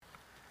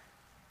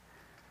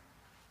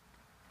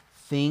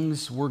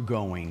Things were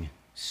going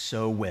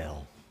so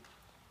well.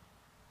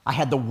 I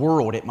had the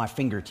world at my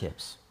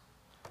fingertips.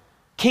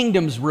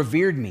 Kingdoms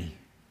revered me.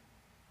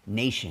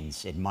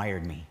 Nations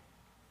admired me.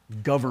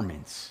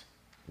 Governments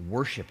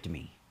worshiped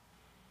me.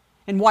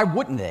 And why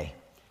wouldn't they?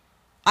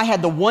 I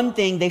had the one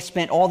thing they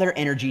spent all their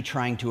energy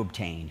trying to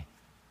obtain: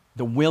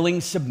 the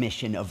willing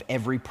submission of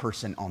every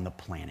person on the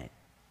planet.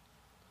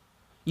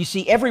 You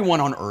see, everyone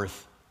on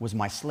earth was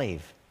my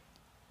slave.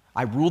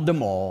 I ruled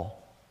them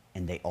all,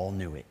 and they all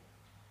knew it.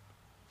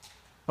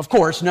 Of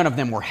course, none of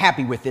them were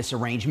happy with this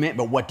arrangement,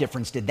 but what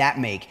difference did that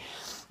make?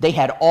 They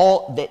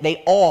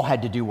all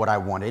had to do what I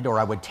wanted, or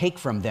I would take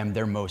from them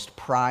their most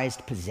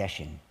prized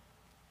possession,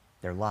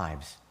 their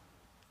lives.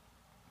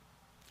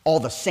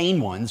 All the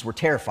sane ones were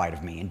terrified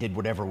of me and did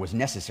whatever was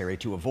necessary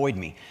to avoid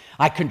me.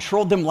 I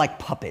controlled them like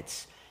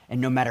puppets,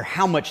 and no matter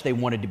how much they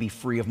wanted to be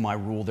free of my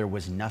rule, there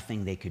was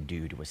nothing they could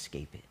do to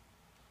escape it.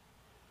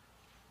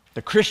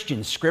 The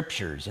Christian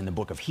scriptures in the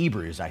book of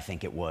Hebrews, I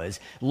think it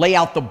was, lay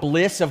out the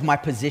bliss of my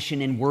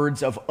position in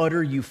words of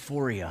utter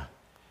euphoria.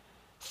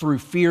 Through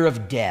fear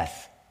of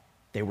death,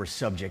 they were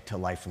subject to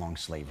lifelong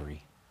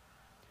slavery.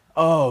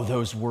 Oh,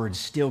 those words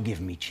still give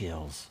me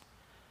chills.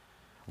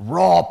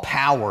 Raw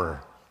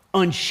power,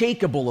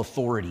 unshakable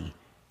authority,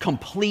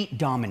 complete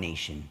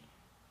domination,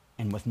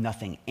 and with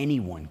nothing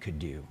anyone could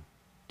do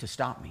to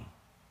stop me.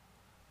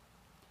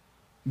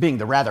 Being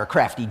the rather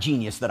crafty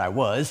genius that I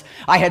was,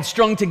 I had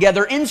strung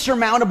together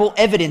insurmountable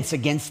evidence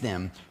against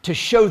them to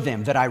show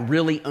them that I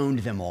really owned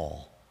them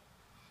all.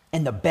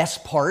 And the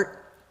best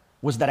part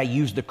was that I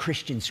used the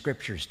Christian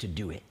scriptures to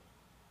do it.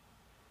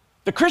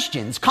 The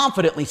Christians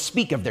confidently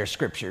speak of their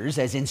scriptures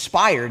as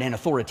inspired and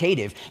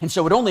authoritative, and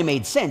so it only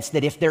made sense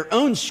that if their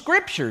own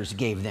scriptures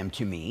gave them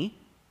to me,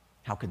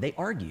 how could they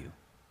argue?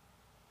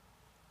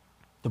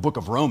 The book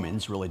of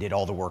Romans really did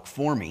all the work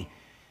for me,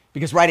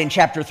 because right in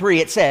chapter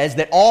 3 it says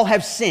that all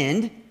have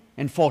sinned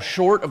and fall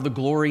short of the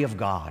glory of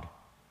God.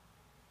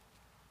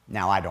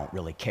 Now, I don't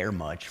really care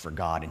much for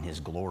God and his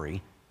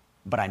glory,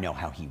 but I know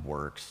how he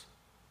works.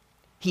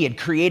 He had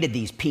created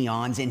these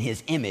peons in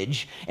his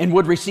image and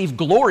would receive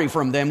glory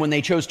from them when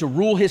they chose to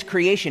rule his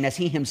creation as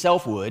he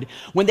himself would,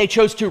 when they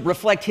chose to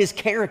reflect his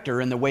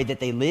character in the way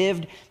that they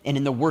lived and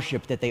in the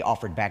worship that they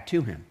offered back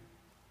to him.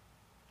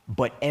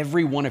 But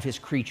every one of his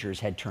creatures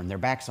had turned their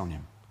backs on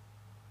him.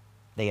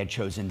 They had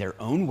chosen their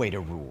own way to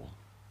rule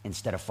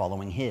instead of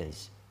following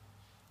his.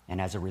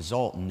 And as a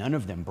result, none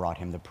of them brought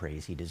him the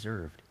praise he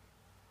deserved.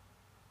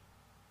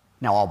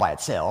 Now, all by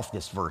itself,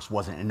 this verse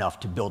wasn't enough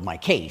to build my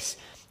case.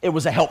 It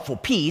was a helpful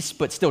piece,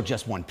 but still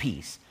just one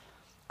piece.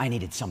 I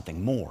needed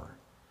something more,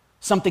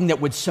 something that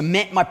would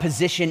cement my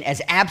position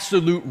as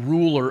absolute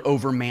ruler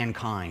over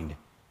mankind.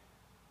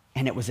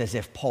 And it was as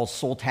if Paul's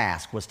sole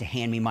task was to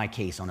hand me my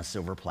case on a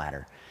silver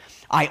platter.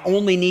 I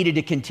only needed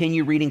to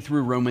continue reading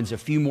through Romans a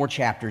few more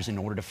chapters in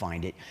order to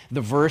find it,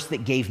 the verse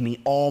that gave me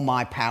all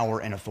my power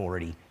and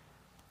authority.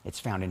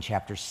 It's found in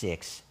chapter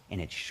 6, and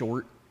it's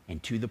short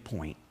and to the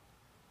point.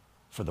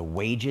 For the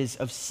wages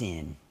of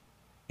sin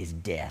is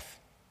death.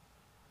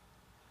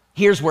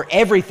 Here's where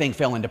everything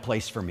fell into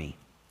place for me.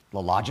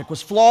 The logic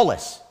was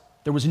flawless.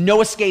 There was no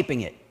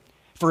escaping it.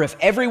 For if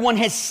everyone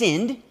has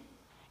sinned,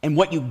 and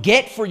what you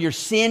get for your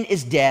sin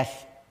is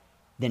death,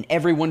 then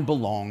everyone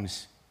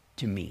belongs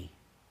to me.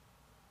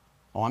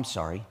 Oh, I'm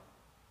sorry.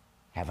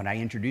 Haven't I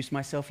introduced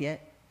myself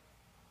yet?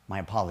 My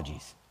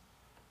apologies.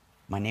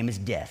 My name is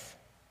Death,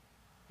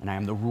 and I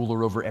am the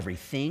ruler over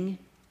everything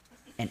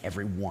and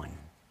everyone.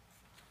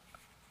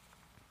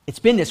 It's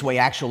been this way,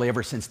 actually,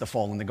 ever since the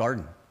fall in the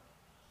garden.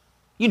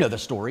 You know the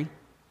story.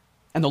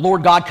 And the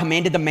Lord God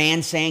commanded the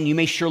man, saying, "You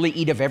may surely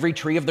eat of every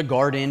tree of the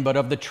garden, but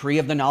of the tree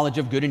of the knowledge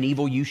of good and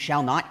evil you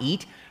shall not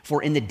eat,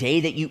 for in the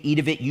day that you eat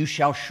of it you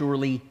shall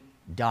surely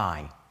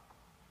die."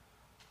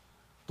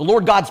 The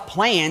Lord God's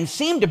plan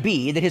seemed to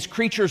be that his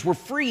creatures were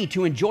free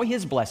to enjoy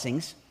his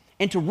blessings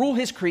and to rule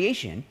his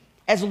creation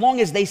as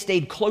long as they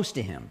stayed close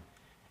to him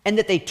and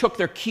that they took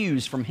their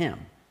cues from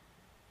him.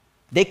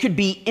 They could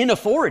be in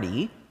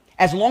authority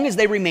as long as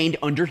they remained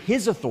under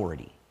his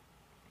authority.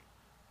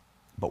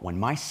 But when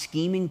my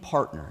scheming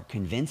partner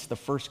convinced the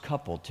first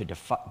couple to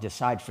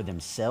decide for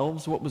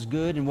themselves what was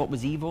good and what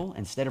was evil,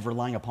 instead of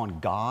relying upon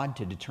God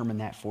to determine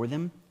that for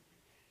them,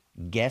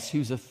 guess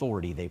whose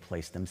authority they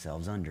placed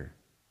themselves under?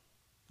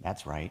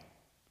 That's right,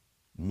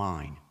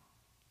 mine.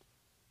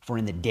 For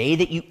in the day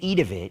that you eat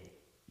of it,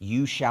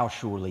 you shall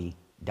surely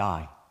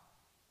die.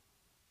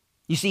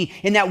 You see,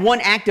 in that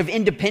one act of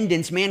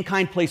independence,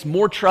 mankind placed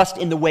more trust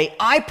in the way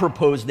I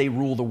proposed they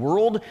rule the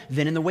world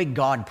than in the way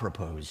God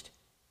proposed.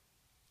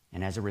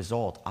 And as a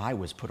result, I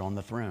was put on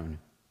the throne,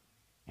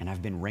 and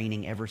I've been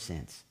reigning ever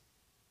since.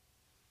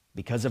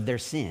 Because of their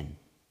sin,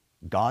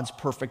 God's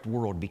perfect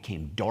world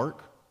became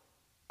dark,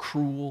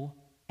 cruel,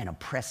 and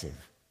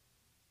oppressive,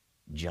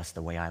 just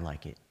the way I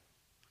like it.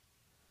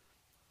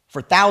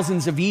 For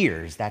thousands of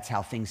years, that's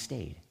how things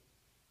stayed.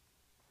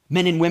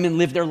 Men and women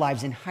lived their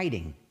lives in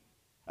hiding,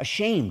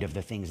 ashamed of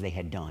the things they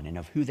had done and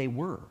of who they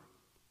were,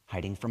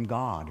 hiding from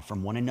God,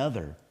 from one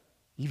another,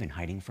 even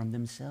hiding from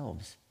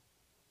themselves.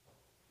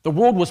 The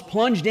world was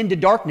plunged into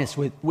darkness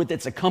with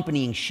its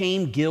accompanying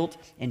shame, guilt,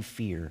 and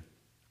fear.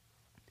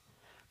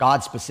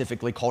 God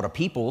specifically called a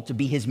people to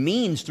be his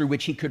means through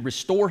which he could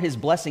restore his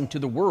blessing to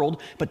the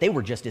world, but they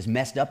were just as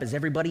messed up as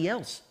everybody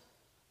else.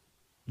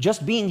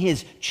 Just being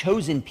his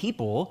chosen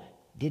people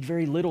did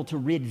very little to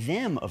rid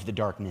them of the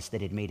darkness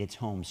that had made its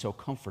home so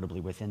comfortably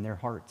within their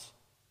hearts.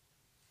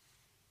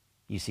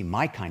 You see,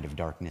 my kind of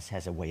darkness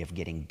has a way of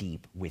getting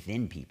deep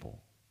within people,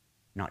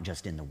 not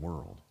just in the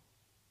world.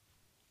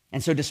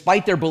 And so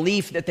despite their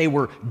belief that they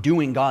were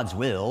doing God's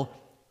will,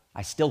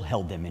 I still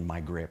held them in my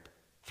grip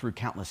through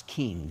countless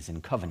kings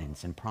and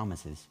covenants and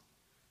promises.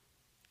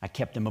 I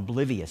kept them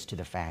oblivious to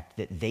the fact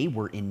that they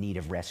were in need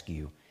of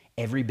rescue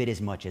every bit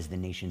as much as the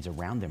nations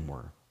around them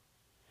were.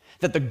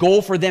 That the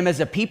goal for them as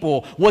a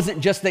people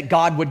wasn't just that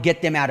God would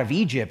get them out of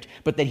Egypt,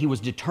 but that he was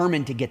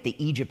determined to get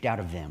the Egypt out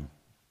of them.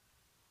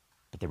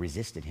 But they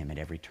resisted him at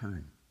every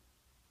turn.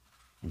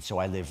 And so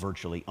I lived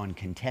virtually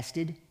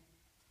uncontested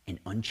and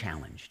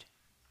unchallenged.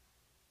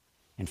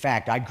 In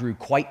fact, I grew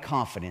quite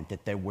confident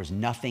that there was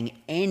nothing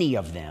any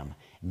of them,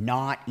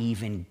 not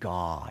even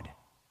God,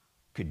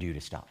 could do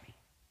to stop me.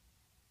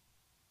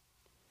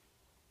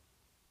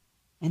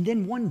 And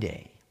then one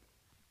day,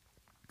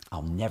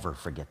 I'll never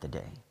forget the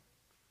day,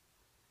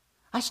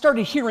 I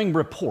started hearing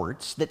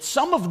reports that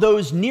some of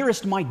those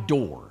nearest my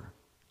door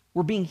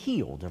were being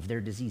healed of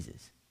their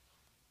diseases.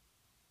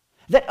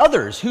 That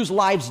others whose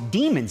lives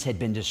demons had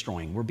been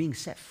destroying were being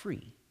set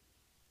free.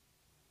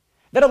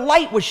 That a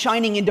light was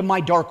shining into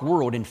my dark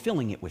world and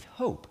filling it with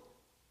hope.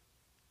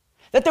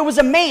 That there was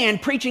a man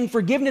preaching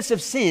forgiveness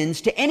of sins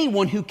to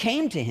anyone who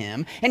came to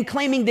him and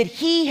claiming that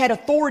he had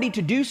authority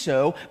to do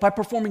so by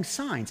performing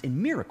signs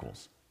and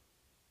miracles.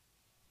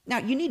 Now,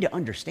 you need to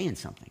understand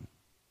something.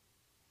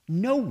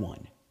 No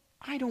one,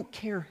 I don't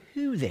care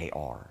who they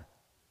are,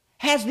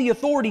 has the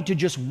authority to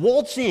just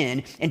waltz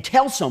in and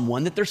tell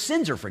someone that their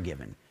sins are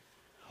forgiven.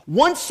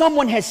 Once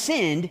someone has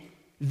sinned,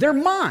 they're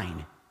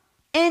mine.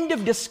 End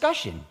of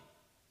discussion.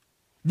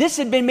 This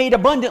had been made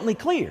abundantly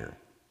clear.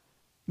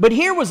 But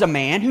here was a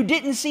man who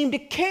didn't seem to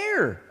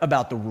care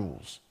about the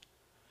rules,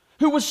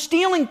 who was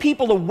stealing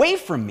people away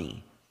from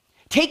me,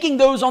 taking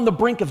those on the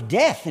brink of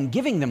death and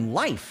giving them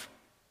life,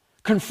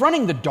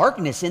 confronting the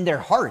darkness in their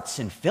hearts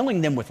and filling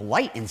them with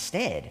light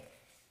instead.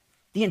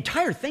 The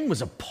entire thing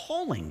was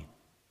appalling.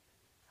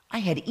 I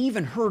had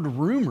even heard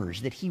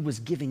rumors that he was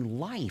giving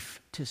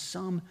life to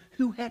some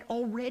who had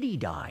already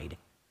died.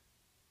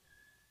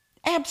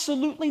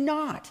 Absolutely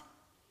not.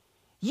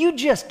 You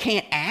just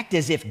can't act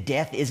as if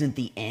death isn't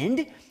the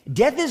end.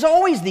 Death is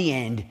always the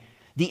end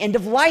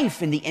of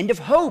life and the end of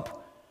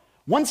hope.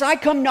 Once I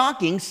come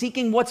knocking,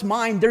 seeking what's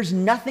mine, there's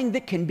nothing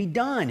that can be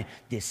done.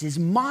 This is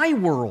my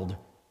world.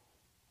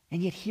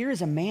 And yet here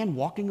is a man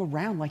walking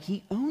around like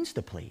he owns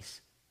the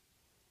place.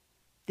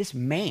 This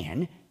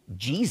man,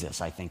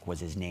 Jesus, I think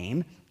was his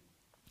name,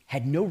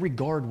 had no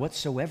regard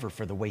whatsoever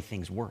for the way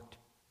things worked.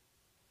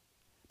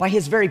 By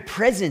his very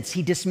presence,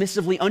 he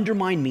dismissively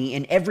undermined me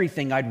and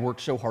everything I'd worked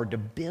so hard to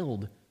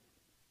build.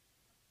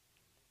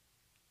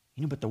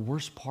 But the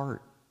worst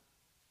part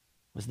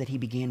was that he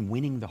began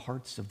winning the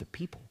hearts of the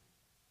people.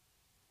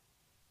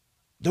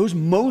 Those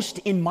most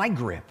in my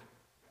grip,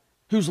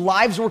 whose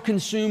lives were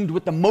consumed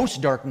with the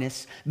most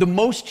darkness, the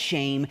most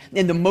shame,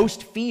 and the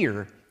most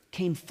fear,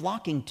 came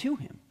flocking to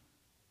him.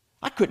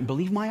 I couldn't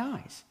believe my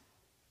eyes.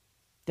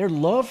 Their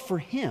love for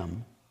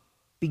him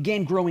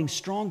began growing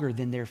stronger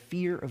than their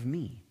fear of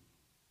me.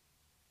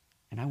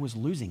 And I was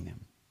losing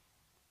them.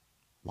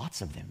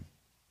 Lots of them.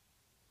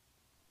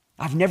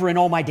 I've never in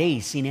all my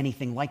days seen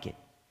anything like it.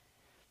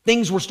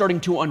 Things were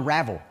starting to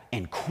unravel,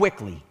 and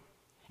quickly.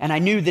 And I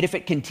knew that if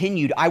it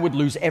continued, I would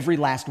lose every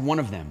last one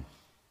of them.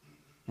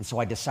 And so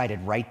I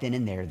decided right then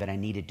and there that I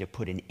needed to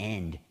put an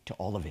end to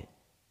all of it.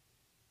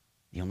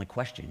 The only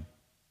question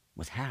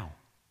was how.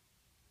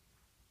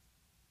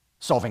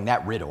 Solving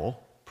that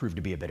riddle proved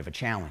to be a bit of a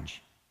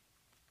challenge.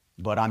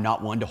 But I'm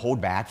not one to hold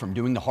back from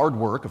doing the hard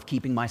work of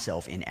keeping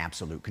myself in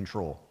absolute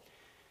control.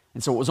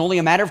 And so it was only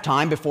a matter of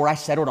time before I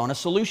settled on a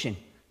solution.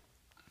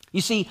 You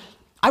see,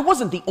 I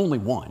wasn't the only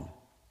one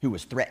who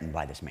was threatened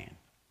by this man.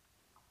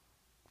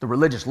 The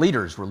religious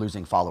leaders were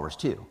losing followers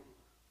too.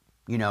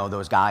 You know,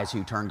 those guys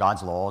who turn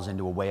God's laws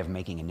into a way of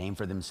making a name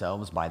for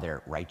themselves by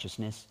their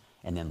righteousness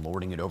and then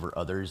lording it over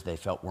others they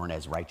felt weren't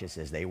as righteous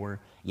as they were.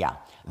 Yeah,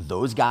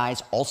 those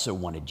guys also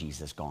wanted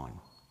Jesus gone.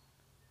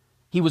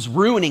 He was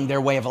ruining their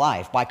way of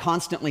life by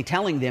constantly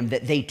telling them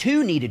that they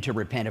too needed to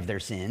repent of their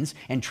sins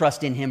and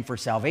trust in him for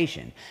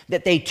salvation,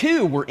 that they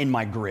too were in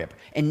my grip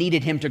and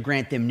needed him to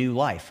grant them new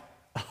life.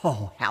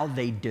 Oh, how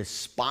they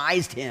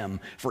despised him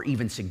for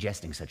even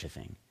suggesting such a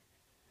thing.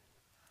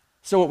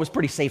 So it was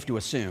pretty safe to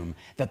assume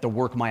that the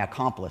work my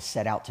accomplice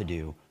set out to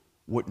do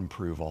wouldn't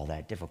prove all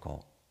that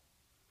difficult.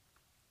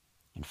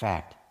 In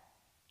fact,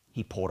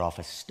 he pulled off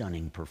a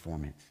stunning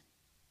performance.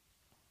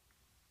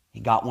 He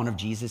got one of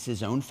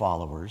Jesus' own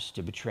followers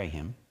to betray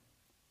him,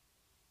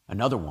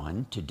 another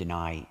one to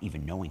deny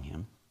even knowing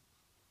him,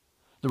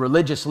 the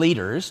religious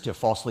leaders to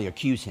falsely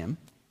accuse him,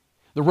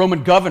 the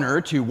Roman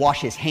governor to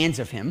wash his hands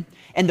of him,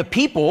 and the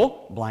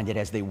people, blinded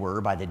as they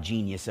were by the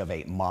genius of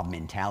a mob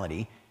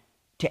mentality,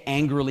 to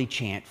angrily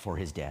chant for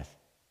his death.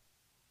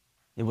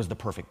 It was the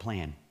perfect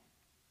plan,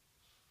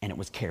 and it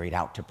was carried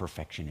out to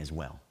perfection as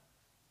well.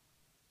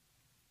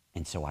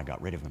 And so I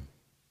got rid of him.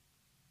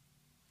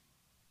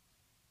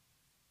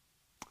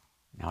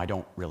 Now, I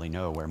don't really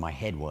know where my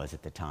head was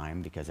at the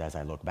time, because as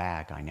I look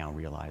back, I now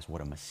realize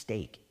what a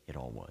mistake it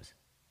all was.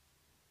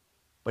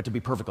 But to be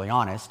perfectly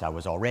honest, I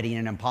was already in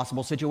an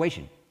impossible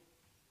situation.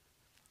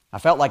 I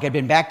felt like I'd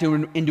been backed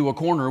into a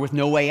corner with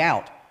no way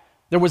out.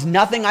 There was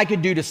nothing I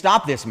could do to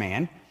stop this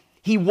man.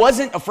 He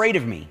wasn't afraid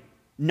of me,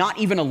 not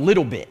even a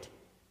little bit.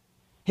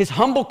 His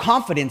humble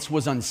confidence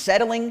was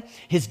unsettling,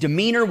 his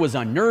demeanor was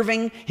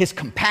unnerving, his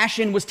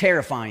compassion was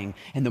terrifying,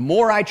 and the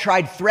more I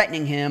tried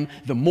threatening him,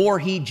 the more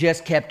he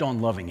just kept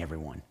on loving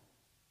everyone.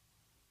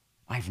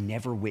 I've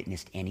never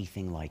witnessed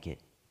anything like it,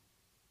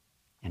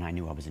 and I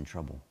knew I was in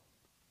trouble.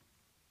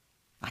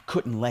 I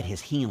couldn't let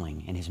his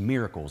healing and his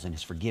miracles and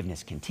his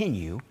forgiveness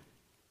continue,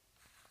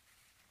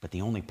 but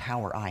the only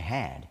power I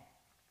had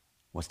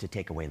was to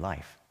take away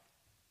life.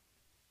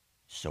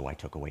 So I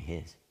took away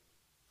his.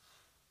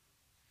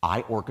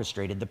 I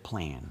orchestrated the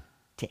plan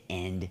to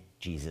end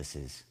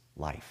Jesus'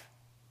 life.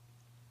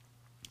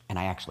 And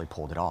I actually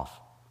pulled it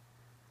off.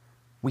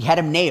 We had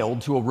him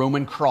nailed to a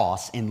Roman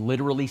cross and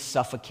literally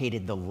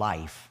suffocated the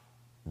life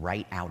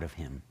right out of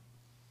him.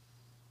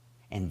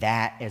 And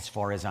that, as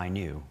far as I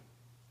knew,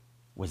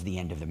 was the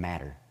end of the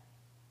matter.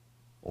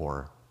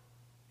 Or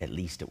at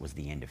least it was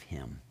the end of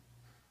him.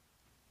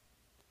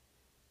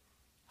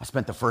 I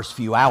spent the first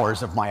few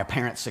hours of my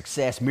apparent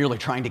success merely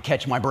trying to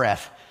catch my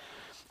breath.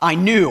 I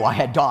knew I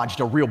had dodged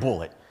a real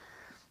bullet,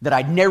 that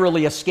I'd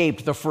narrowly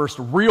escaped the first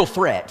real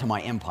threat to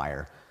my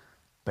empire.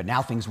 But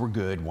now things were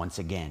good once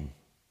again.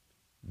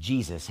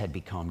 Jesus had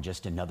become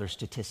just another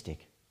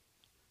statistic,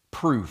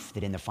 proof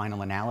that in the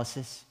final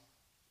analysis,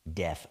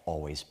 death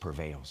always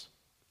prevails.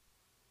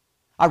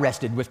 I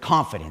rested with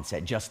confidence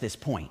at just this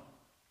point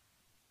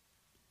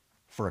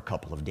for a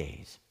couple of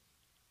days.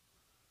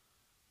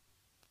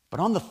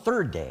 But on the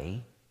third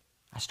day,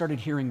 I started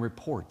hearing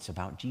reports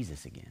about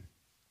Jesus again.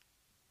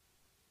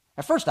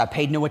 At first, I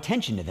paid no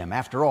attention to them.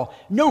 After all,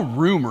 no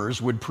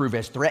rumors would prove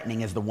as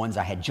threatening as the ones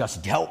I had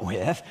just dealt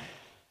with.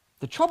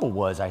 The trouble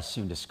was, I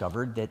soon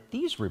discovered that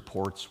these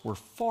reports were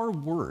far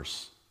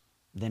worse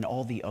than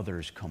all the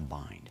others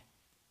combined.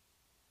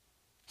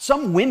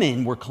 Some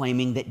women were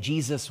claiming that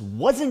Jesus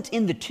wasn't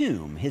in the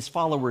tomb his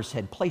followers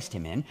had placed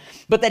him in,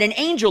 but that an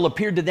angel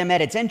appeared to them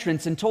at its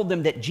entrance and told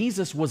them that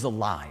Jesus was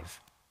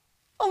alive.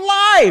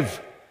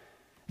 Alive!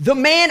 The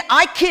man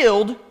I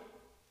killed,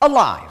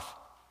 alive.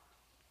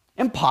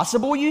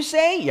 Impossible, you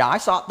say? Yeah, I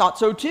thought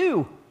so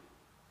too.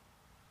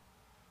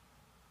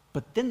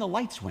 But then the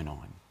lights went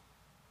on.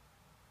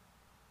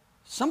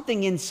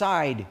 Something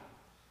inside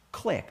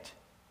clicked.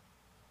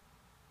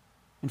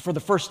 And for the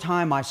first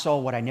time, I saw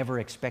what I never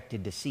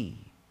expected to see.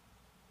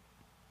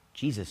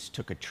 Jesus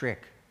took a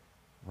trick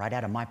right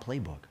out of my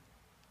playbook.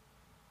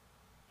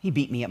 He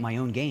beat me at my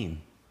own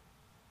game,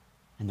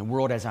 and the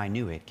world as I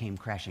knew it came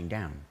crashing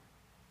down.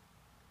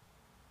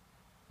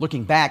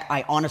 Looking back,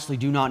 I honestly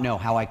do not know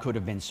how I could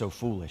have been so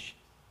foolish.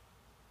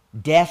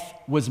 Death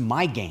was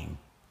my game.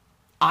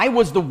 I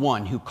was the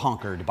one who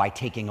conquered by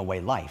taking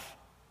away life.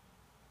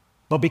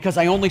 But because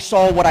I only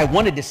saw what I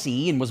wanted to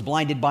see and was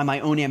blinded by my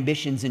own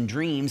ambitions and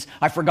dreams,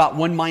 I forgot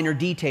one minor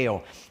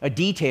detail, a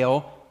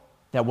detail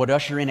that would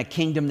usher in a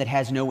kingdom that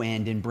has no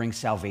end and bring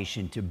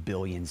salvation to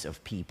billions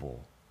of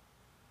people.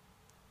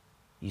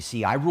 You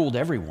see, I ruled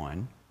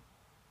everyone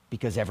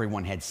because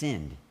everyone had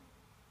sinned.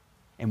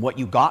 And what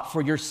you got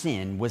for your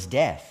sin was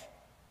death.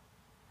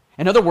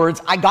 In other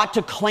words, I got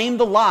to claim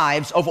the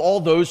lives of all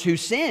those who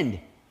sinned.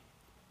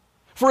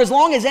 For as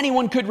long as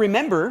anyone could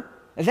remember,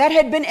 that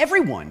had been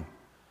everyone.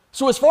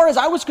 So as far as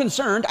I was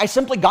concerned, I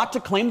simply got to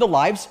claim the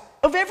lives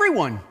of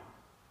everyone.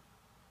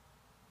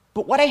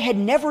 But what I had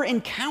never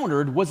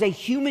encountered was a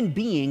human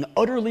being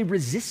utterly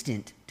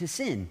resistant to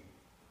sin.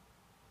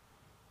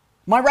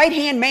 My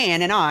right-hand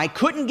man and I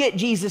couldn't get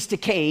Jesus to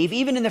cave,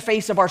 even in the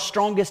face of our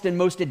strongest and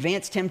most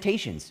advanced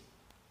temptations.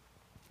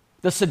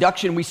 The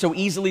seduction we so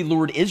easily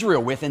lured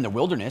Israel with in the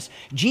wilderness,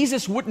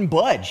 Jesus wouldn't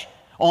budge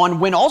on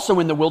when also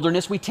in the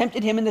wilderness we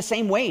tempted him in the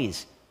same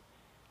ways.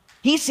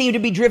 He seemed to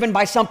be driven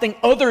by something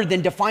other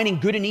than defining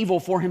good and evil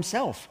for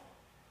himself.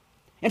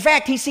 In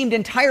fact, he seemed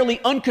entirely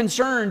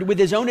unconcerned with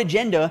his own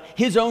agenda,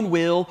 his own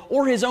will,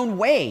 or his own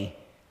way.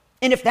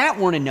 And if that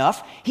weren't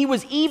enough, he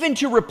was even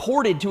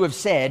reported to have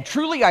said,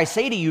 "Truly I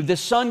say to you, the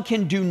Son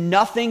can do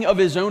nothing of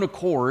his own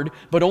accord,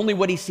 but only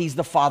what he sees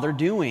the Father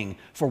doing.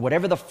 For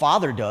whatever the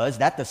Father does,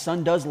 that the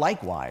Son does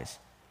likewise."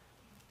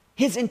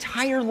 His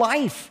entire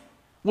life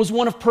was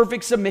one of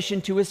perfect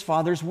submission to his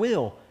Father's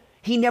will.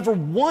 He never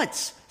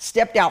once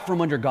stepped out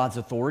from under God's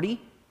authority,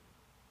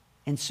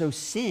 and so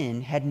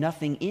sin had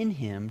nothing in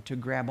him to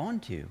grab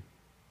onto.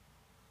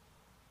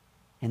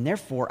 And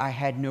therefore, I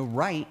had no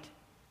right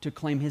to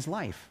claim his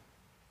life.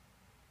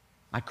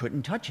 I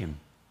couldn't touch him.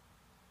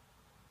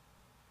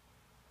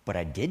 but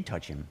I did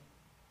touch him,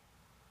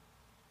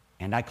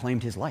 and I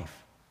claimed his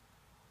life.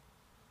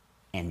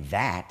 And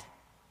that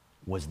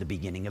was the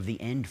beginning of the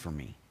end for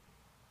me.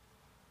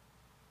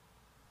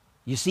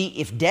 You see,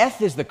 if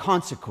death is the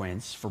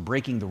consequence for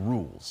breaking the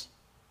rules,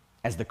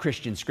 as the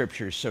Christian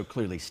scriptures so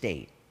clearly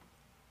state,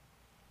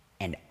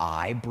 and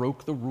I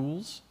broke the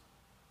rules,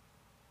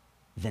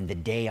 then the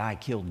day I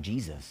killed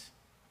Jesus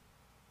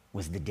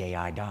was the day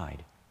I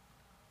died.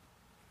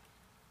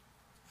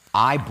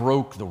 I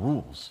broke the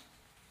rules.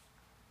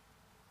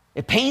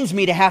 It pains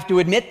me to have to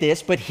admit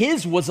this, but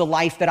his was a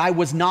life that I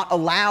was not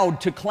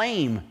allowed to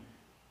claim.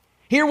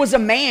 Here was a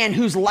man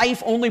whose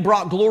life only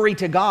brought glory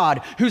to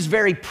God, whose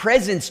very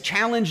presence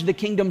challenged the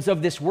kingdoms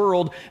of this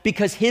world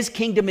because his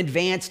kingdom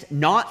advanced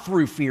not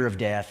through fear of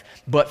death,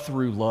 but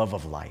through love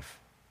of life.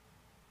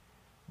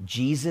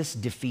 Jesus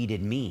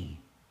defeated me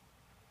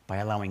by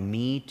allowing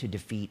me to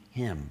defeat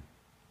him.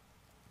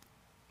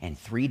 And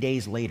 3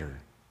 days later,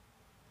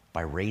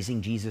 by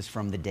raising Jesus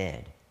from the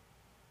dead,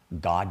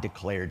 God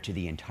declared to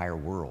the entire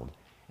world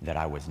that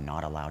I was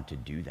not allowed to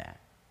do that.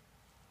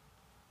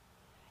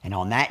 And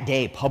on that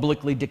day,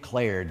 publicly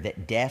declared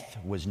that death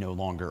was no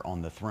longer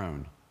on the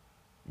throne.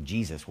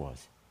 Jesus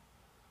was.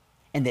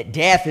 And that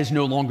death is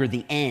no longer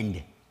the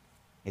end.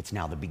 It's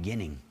now the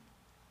beginning.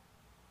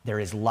 There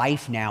is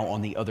life now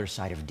on the other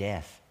side of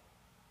death.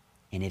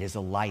 And it is a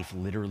life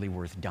literally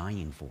worth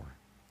dying for.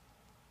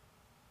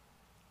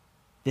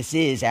 This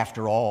is,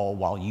 after all,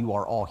 while you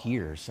are all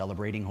here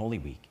celebrating Holy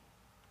Week.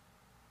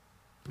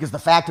 Because the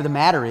fact of the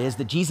matter is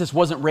that Jesus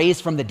wasn't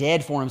raised from the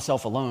dead for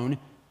himself alone.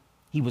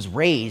 He was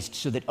raised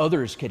so that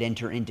others could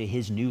enter into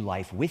his new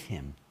life with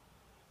him,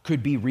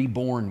 could be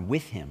reborn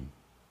with him,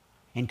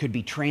 and could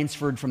be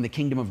transferred from the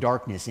kingdom of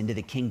darkness into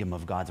the kingdom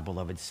of God's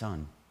beloved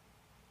Son.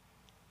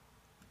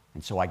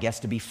 And so I guess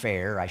to be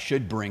fair, I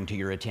should bring to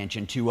your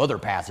attention 2 other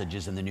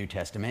passages in the New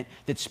Testament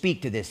that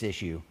speak to this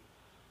issue.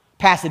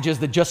 Passages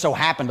that just so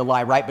happen to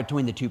lie right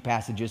between the 2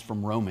 passages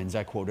from Romans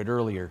I quoted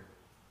earlier.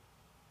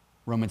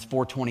 Romans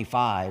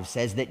 4:25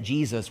 says that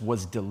Jesus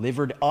was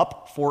delivered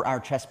up for our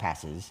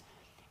trespasses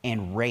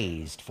and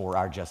raised for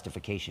our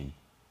justification.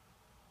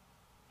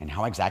 And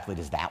how exactly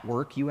does that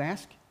work, you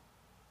ask?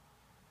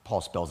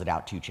 Paul spells it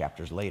out 2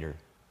 chapters later.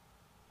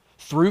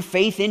 Through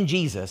faith in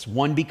Jesus,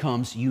 one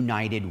becomes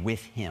united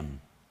with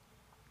him.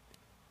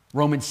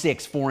 Romans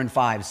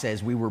 6:4-5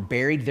 says, "We were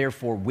buried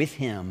therefore with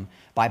him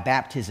by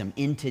baptism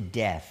into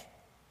death,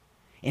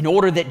 in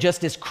order that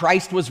just as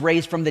Christ was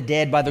raised from the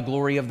dead by the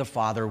glory of the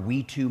Father,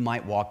 we too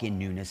might walk in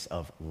newness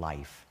of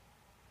life.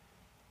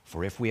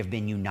 For if we have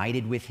been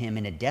united with him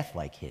in a death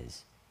like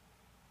his,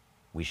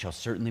 we shall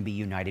certainly be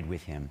united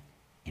with him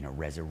in a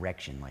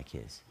resurrection like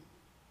his."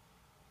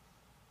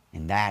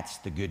 And that's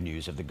the good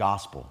news of the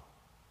gospel.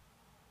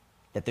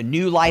 That the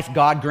new life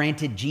God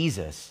granted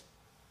Jesus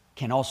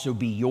can also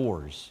be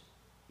yours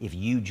if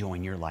you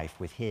join your life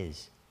with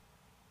his.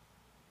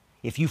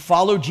 If you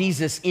follow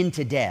Jesus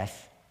into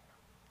death,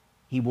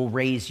 he will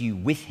raise you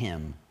with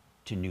him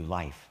to new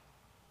life.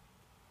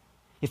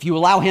 If you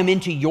allow him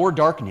into your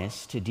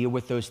darkness to deal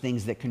with those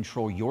things that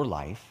control your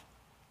life,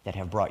 that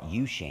have brought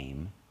you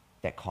shame,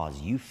 that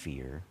cause you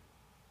fear,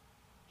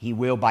 he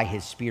will, by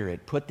his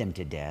Spirit, put them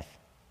to death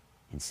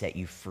and set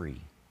you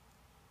free.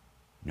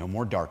 No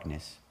more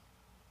darkness,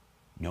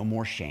 no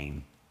more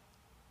shame,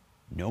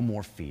 no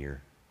more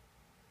fear,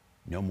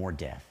 no more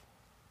death.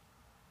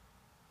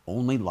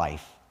 Only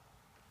life,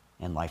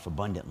 and life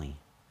abundantly.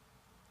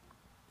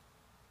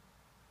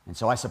 And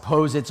so I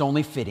suppose it's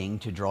only fitting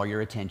to draw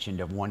your attention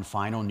to one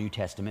final New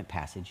Testament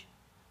passage,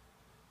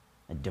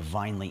 a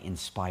divinely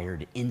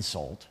inspired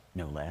insult,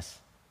 no less.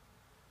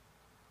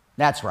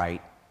 That's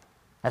right.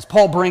 As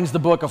Paul brings the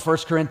book of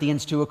 1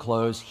 Corinthians to a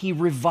close, he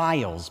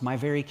reviles my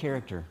very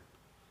character,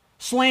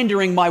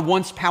 slandering my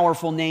once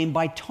powerful name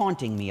by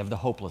taunting me of the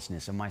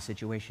hopelessness of my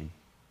situation.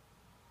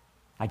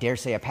 I dare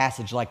say a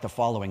passage like the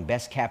following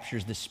best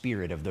captures the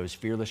spirit of those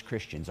fearless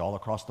Christians all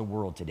across the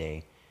world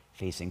today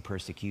facing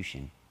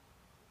persecution.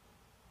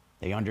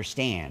 They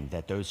understand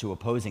that those who are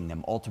opposing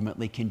them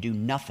ultimately can do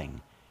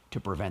nothing to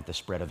prevent the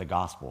spread of the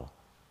gospel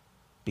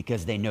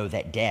because they know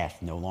that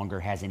death no longer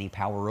has any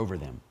power over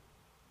them.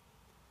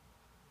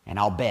 And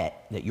I'll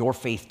bet that your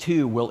faith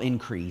too will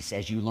increase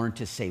as you learn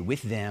to say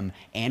with them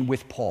and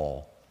with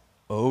Paul,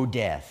 "O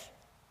death,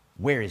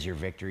 where is your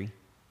victory?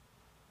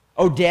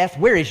 O death,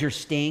 where is your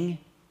sting?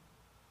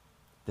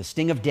 The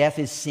sting of death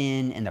is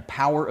sin, and the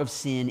power of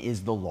sin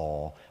is the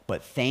law.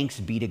 But thanks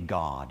be to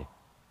God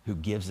who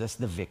gives us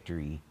the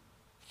victory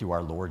through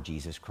our Lord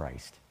Jesus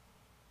Christ."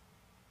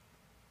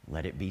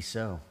 Let it be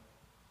so.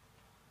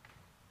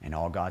 And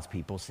all God's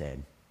people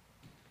said,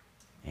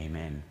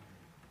 amen.